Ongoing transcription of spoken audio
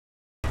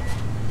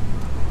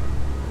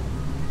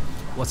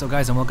What's up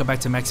guys, and welcome back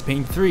to Max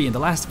Payne 3. In the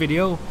last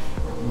video,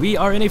 we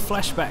are in a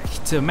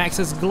flashback to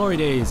Max's glory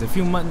days a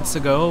few months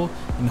ago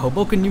in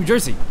Hoboken, New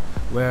Jersey,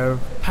 where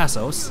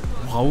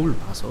Raul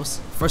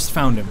Passos, first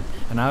found him,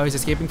 and now he's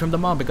escaping from the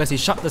mob because he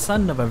shot the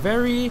son of a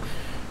very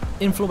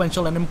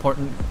influential and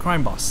important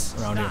crime boss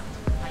around here.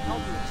 I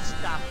told you to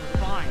stop. We're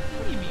fine.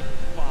 What do you mean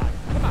fine?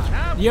 Come on,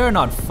 huh? You're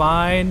not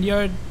fine,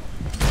 you're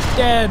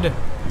dead.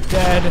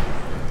 Dead.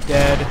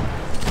 Dead.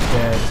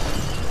 Dead.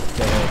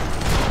 Dead.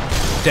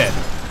 Dead.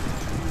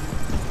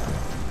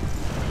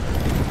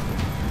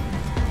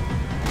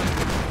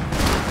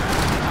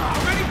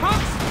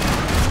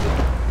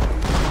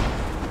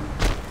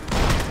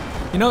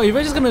 You know, if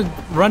you're just gonna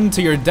run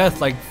to your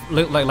death like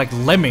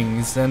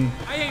lemmings, then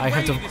I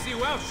have to see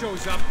who else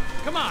shows up.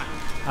 Come on.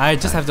 I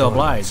just have to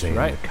oblige,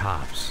 right? The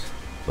cops,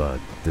 but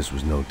this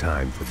was no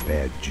time for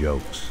bad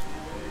jokes.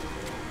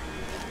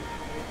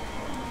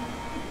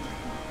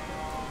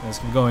 Let's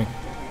keep going.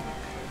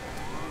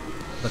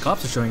 The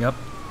cops are showing up,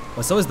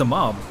 but so is the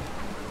mob.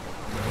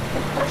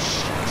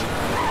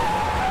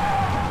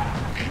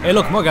 Hey,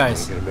 look, more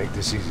guys. They're gonna make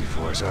this easy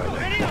for us, aren't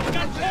they?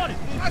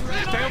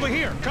 Stay over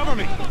here. Cover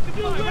me.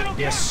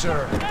 Yes,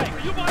 sir.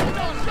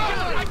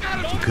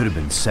 He could have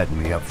been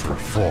setting me up for a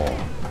fall,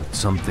 but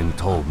something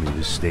told me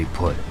to stay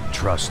put,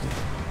 trust him.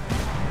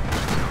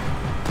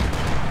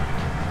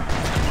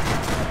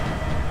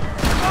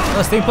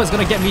 Oh, staying put's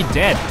gonna get me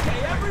dead.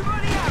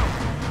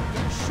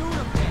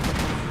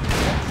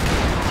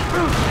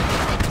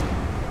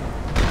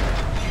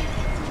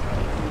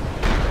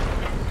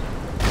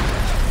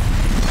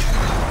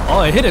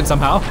 Oh, it hit him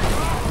somehow.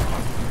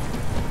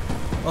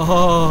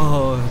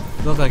 Oh,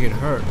 looked like it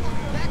hurt.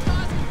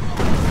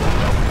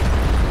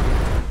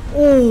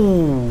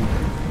 Ooh,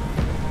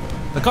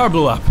 the car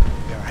blew up.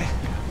 You alright?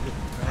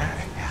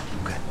 Yeah,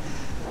 I'm good.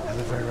 I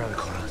live right around the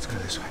corner. Let's go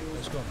this way.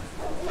 Let's go.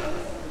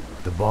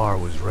 The bar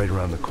was right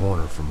around the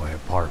corner from my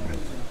apartment.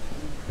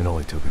 It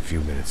only took a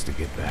few minutes to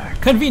get back.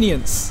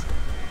 Convenience.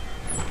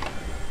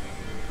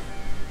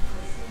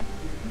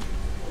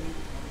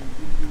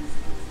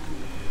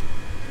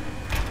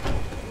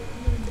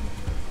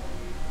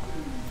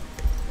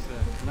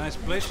 Nice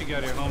place you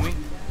got here, homie.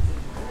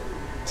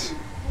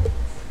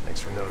 Thanks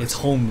for noticing. It's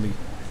homely.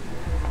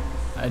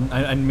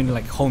 I mean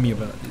like homey,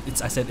 but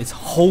I said it's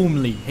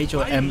homely.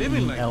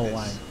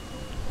 H-O-M-E-L-Y.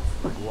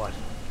 Like what?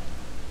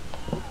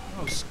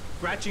 Oh,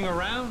 scratching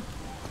around?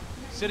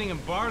 Sitting in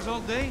bars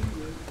all day?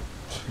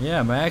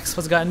 Yeah, Max,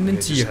 what's gotten I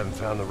into just you? haven't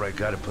found the right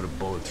guy to put a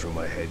bullet through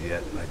my head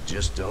yet. I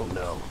just don't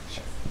know.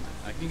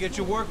 I can get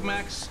you work,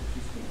 Max.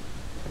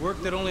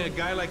 Work that only a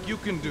guy like you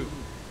can do.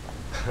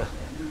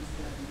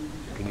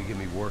 Can you give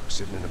me work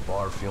sitting in a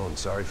bar feeling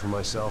sorry for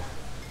myself?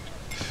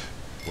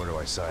 Where do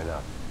I sign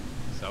up?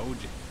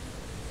 Soldier.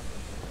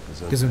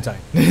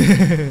 Gesundheit.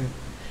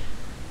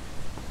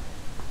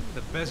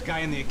 The best guy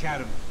in the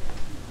academy.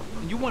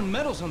 And you won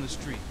medals on the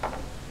street.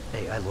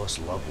 Hey, I lost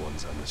loved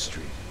ones on the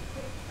street.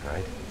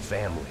 Alright?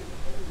 Family.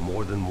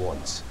 More than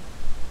once.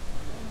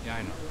 Yeah,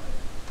 I know.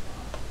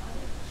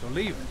 So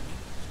leave.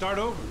 Start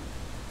over.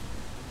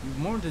 You've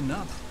mourned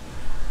enough.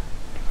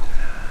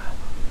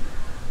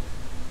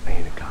 I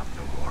ain't a cop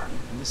no more.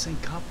 And this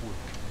ain't cop work.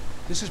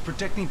 This is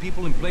protecting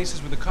people in places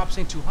where the cops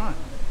ain't too hot.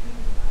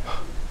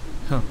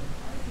 Huh.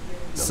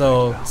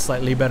 So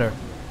slightly better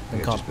than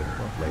Yeah, cop. just better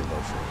lay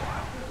low for a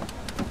while.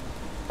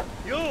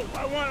 You,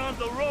 I want on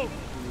the roof.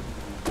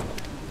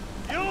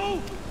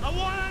 You, I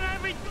want on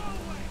every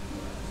doorway.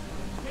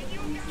 And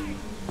you guys,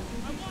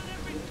 I want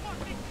every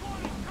fucking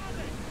corner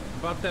covered.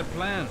 About that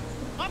plan.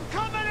 I'm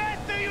coming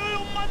after you,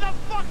 you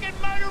motherfucking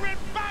murdering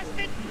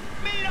bastard!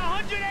 Me and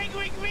 100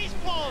 angry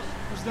greaseballs!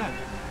 Who's that?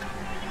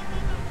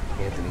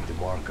 Anthony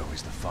DeMarco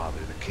is the father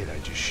of the kid I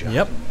just shot.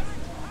 Yep. Hey,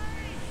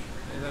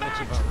 that looks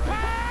about right.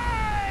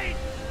 Hey!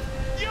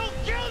 You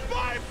killed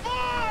my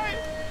boy!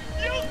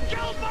 You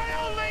killed my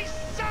only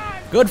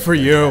son! Good for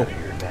you. Out of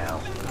here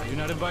now. You're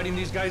not inviting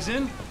these guys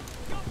in?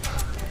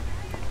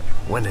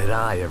 When had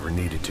I ever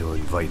needed to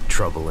invite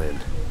trouble in?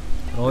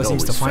 It always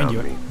seems to find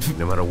you. Me,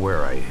 no matter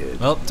where I hid.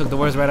 Well, took the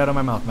words right out of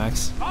my mouth,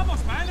 Max.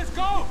 Vamos, man, let's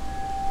go!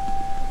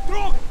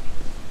 Through!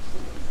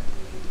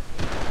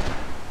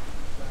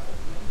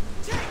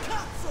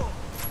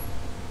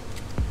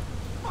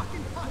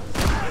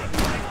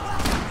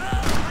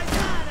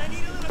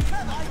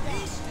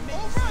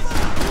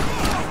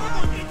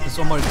 This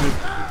one more is good.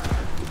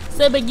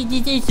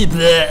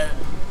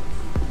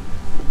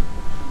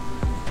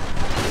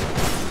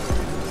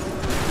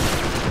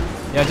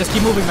 Yeah, just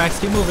keep moving, Max.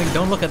 Keep moving.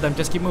 Don't look at them.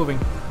 Just keep moving.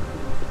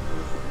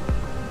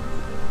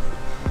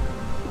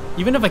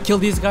 Even if I kill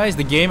these guys,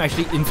 the game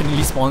actually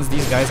infinitely spawns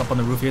these guys up on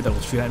the roof here that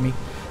will shoot at me.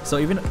 So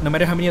even no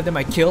matter how many of them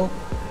I kill,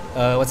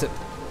 more of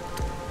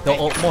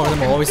them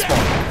will always spawn.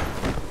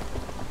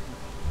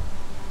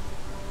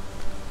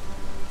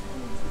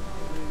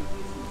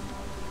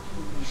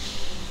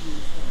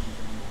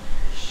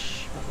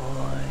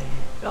 Boy,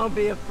 don't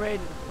be afraid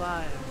of the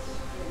flies.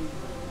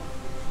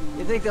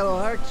 You think they'll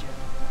hurt you?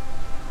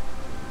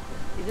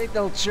 You think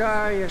they'll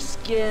char your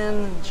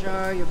skin,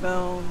 char your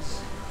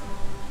bones?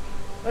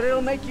 but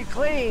it'll make you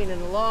clean in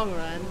the long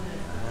run.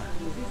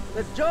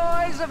 The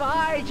joys of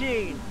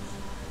hygiene.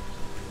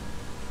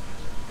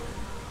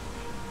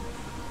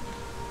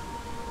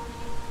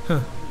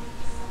 Huh.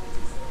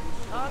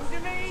 Come to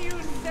me, you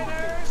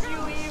sinners, you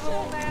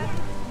evil men.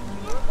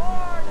 You were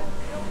born in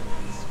filth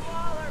and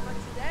squalor, but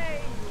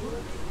today you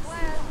will be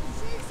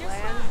cleansed.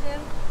 Cleansed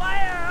in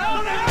fire.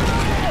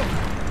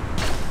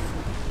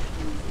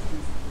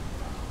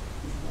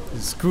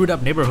 Screwed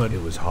up neighborhood.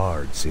 It was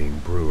hard seeing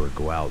Brewer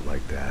go out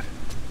like that,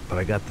 but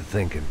I got to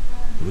thinking,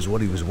 it was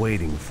what he was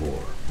waiting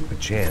for, a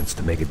chance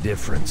to make a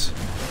difference.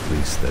 At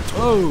least that's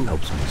what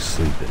helps me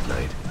sleep at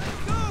night.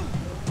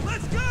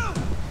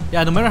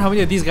 Yeah, no matter how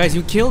many of these guys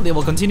you kill, they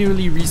will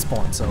continually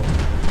respawn, so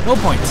no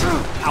point.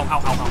 Ow, ow,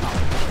 ow, ow, ow.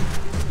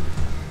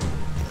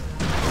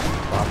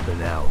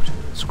 Popping out,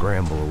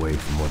 scramble away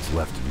from what's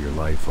left of your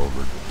life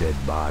over dead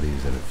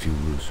bodies and a few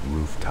loose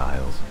roof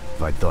tiles.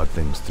 If I'd thought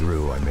things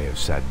through, I may have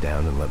sat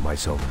down and let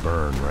myself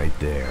burn right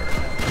there.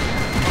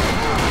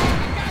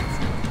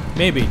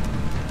 Maybe,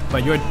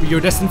 but you're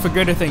destined for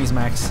greater things,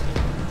 Max.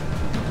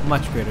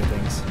 Much greater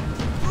things.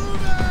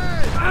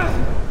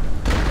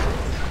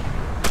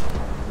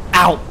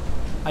 Ow!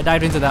 I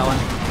dived into that one.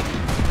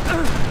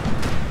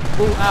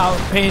 Ooh, ow!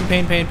 Pain,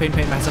 pain, pain, pain,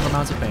 pain. Massive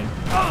amounts of pain.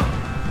 Ow!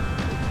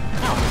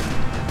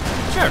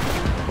 Sure.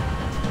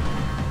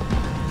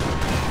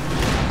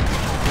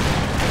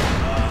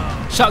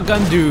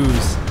 Shotgun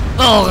dudes.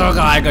 Oh god,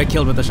 I got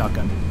killed with the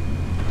shotgun.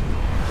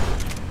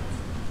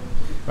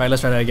 Right,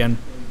 let's try that again.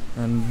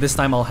 And this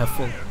time I'll have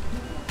full.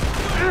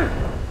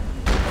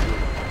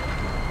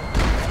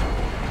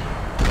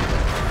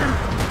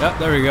 Yep,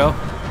 there we go.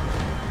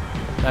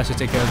 That should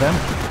take care of them.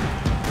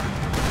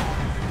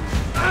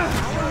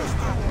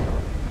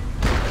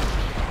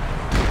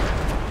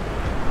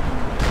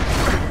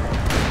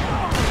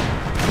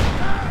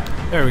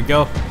 There we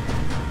go.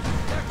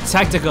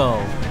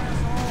 Tactical.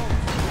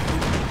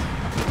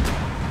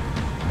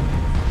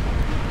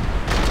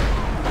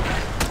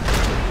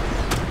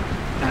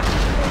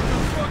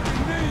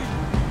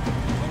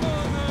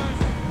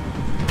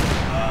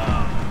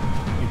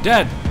 You're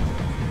dead.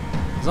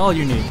 That's all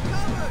you need.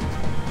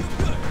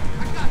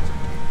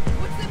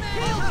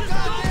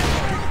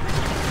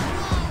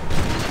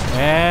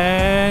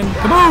 And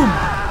kaboom!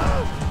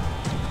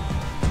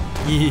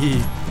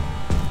 Yee.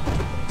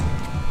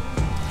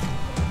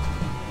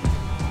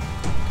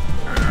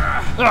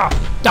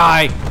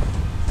 Die!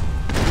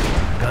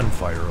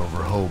 Gunfire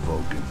over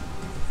Hoboken.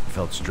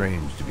 Felt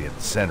strange to be at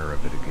the center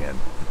of it again.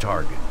 The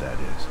target, that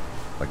is.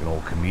 Like an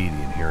old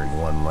comedian hearing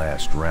one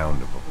last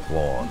round of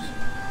applause.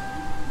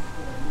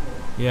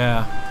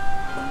 Yeah.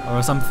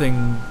 Or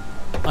something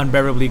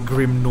unbearably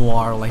grim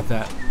noir like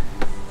that.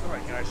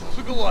 Alright guys, let's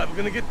look alive. We're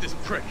gonna get this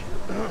prick.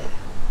 Come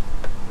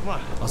on,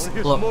 I wanna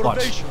hear some Look, watch.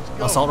 motivation. Let's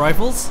go. Assault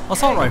rifles?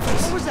 Assault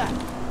rifles. What was that?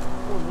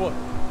 What?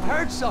 I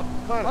heard something.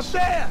 Up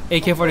there.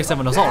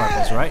 AK-47 assault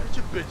rifles, right? What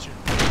you bitching?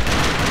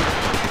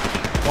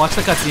 Watch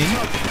the cutscene.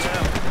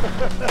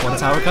 When the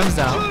tower comes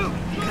down,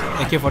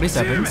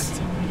 AK-47s.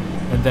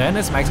 And then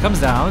as Max comes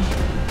down,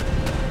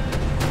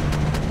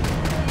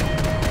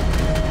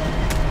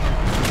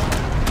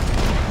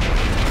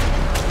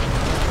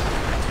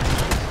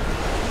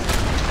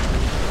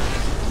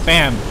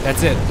 bam!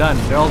 That's it. Done.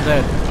 They're all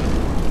dead.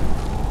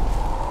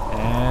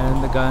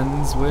 And the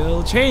guns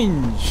will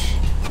change.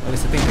 At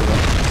least I think they will.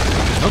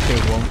 Nope,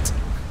 they won't.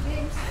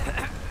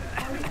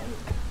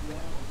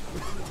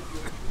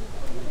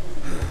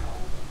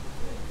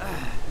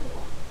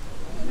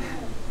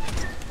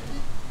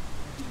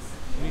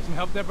 You need some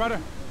help there, brother?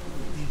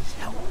 Needs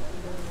help.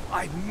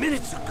 5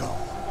 minutes ago.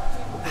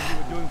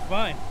 You were doing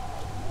fine.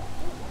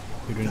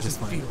 You're doing just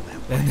fine. Feel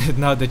that way. And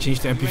now they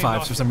changed to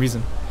MP5s for some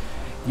reason.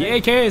 The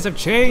AKs have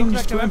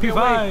changed to Down through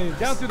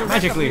MP5s the wreck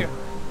magically. up here.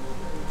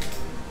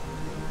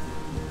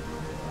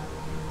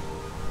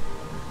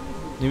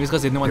 Maybe it's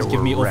because they didn't want to There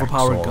give me were wrecks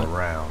overpowered all gun.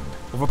 around.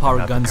 Overpowered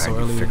Not the guns so kind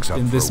you early fix up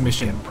in for this a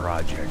mission. weekend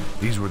project.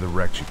 These were the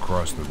wrecks you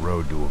crossed the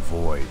road to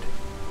avoid.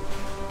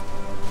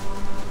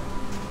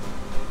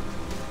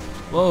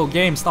 Whoa,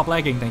 game, stop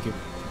lagging, thank you.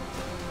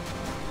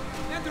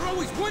 And they're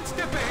always one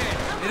step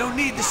ahead. They don't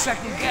need to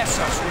second guess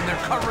us when they're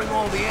covering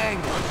all the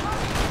angles.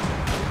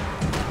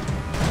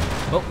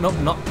 Oh, no,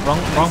 no,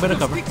 wrong bit of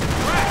cover.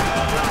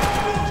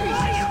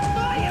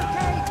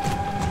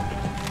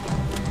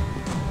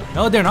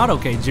 No, they're not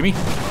okay, Jimmy.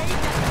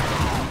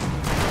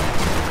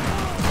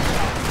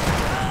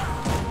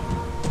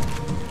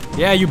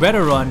 Yeah, you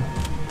better run.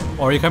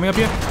 Or are you coming up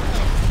here?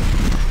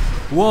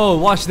 Whoa,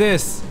 watch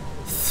this.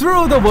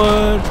 Through the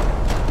wood.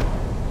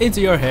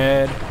 Into your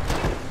head.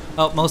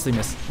 Oh, mostly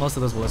missed. Most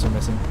of those bullets are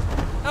missing.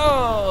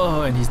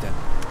 Oh, and he's dead.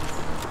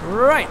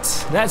 Right,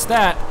 that's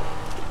that.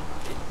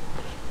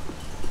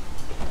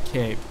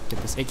 Okay, get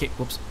this AK.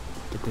 Whoops.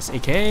 Get this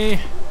AK.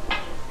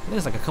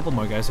 There's like a couple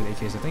more guys with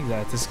AKs. I think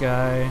that this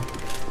guy. There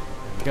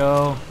we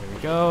go. There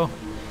we go.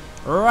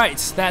 Right,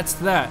 that's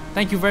that.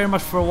 Thank you very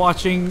much for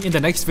watching. In the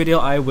next video,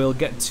 I will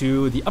get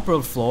to the upper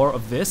floor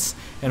of this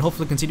and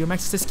hopefully continue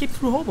Max's escape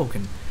through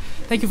Hoboken.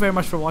 Thank you very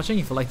much for watching.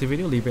 If you liked the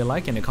video, leave a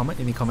like and a comment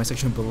in the comment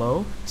section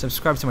below.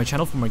 Subscribe to my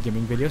channel for more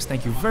gaming videos.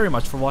 Thank you very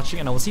much for watching,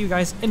 and I will see you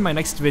guys in my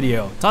next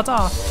video.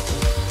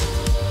 Ta-ta!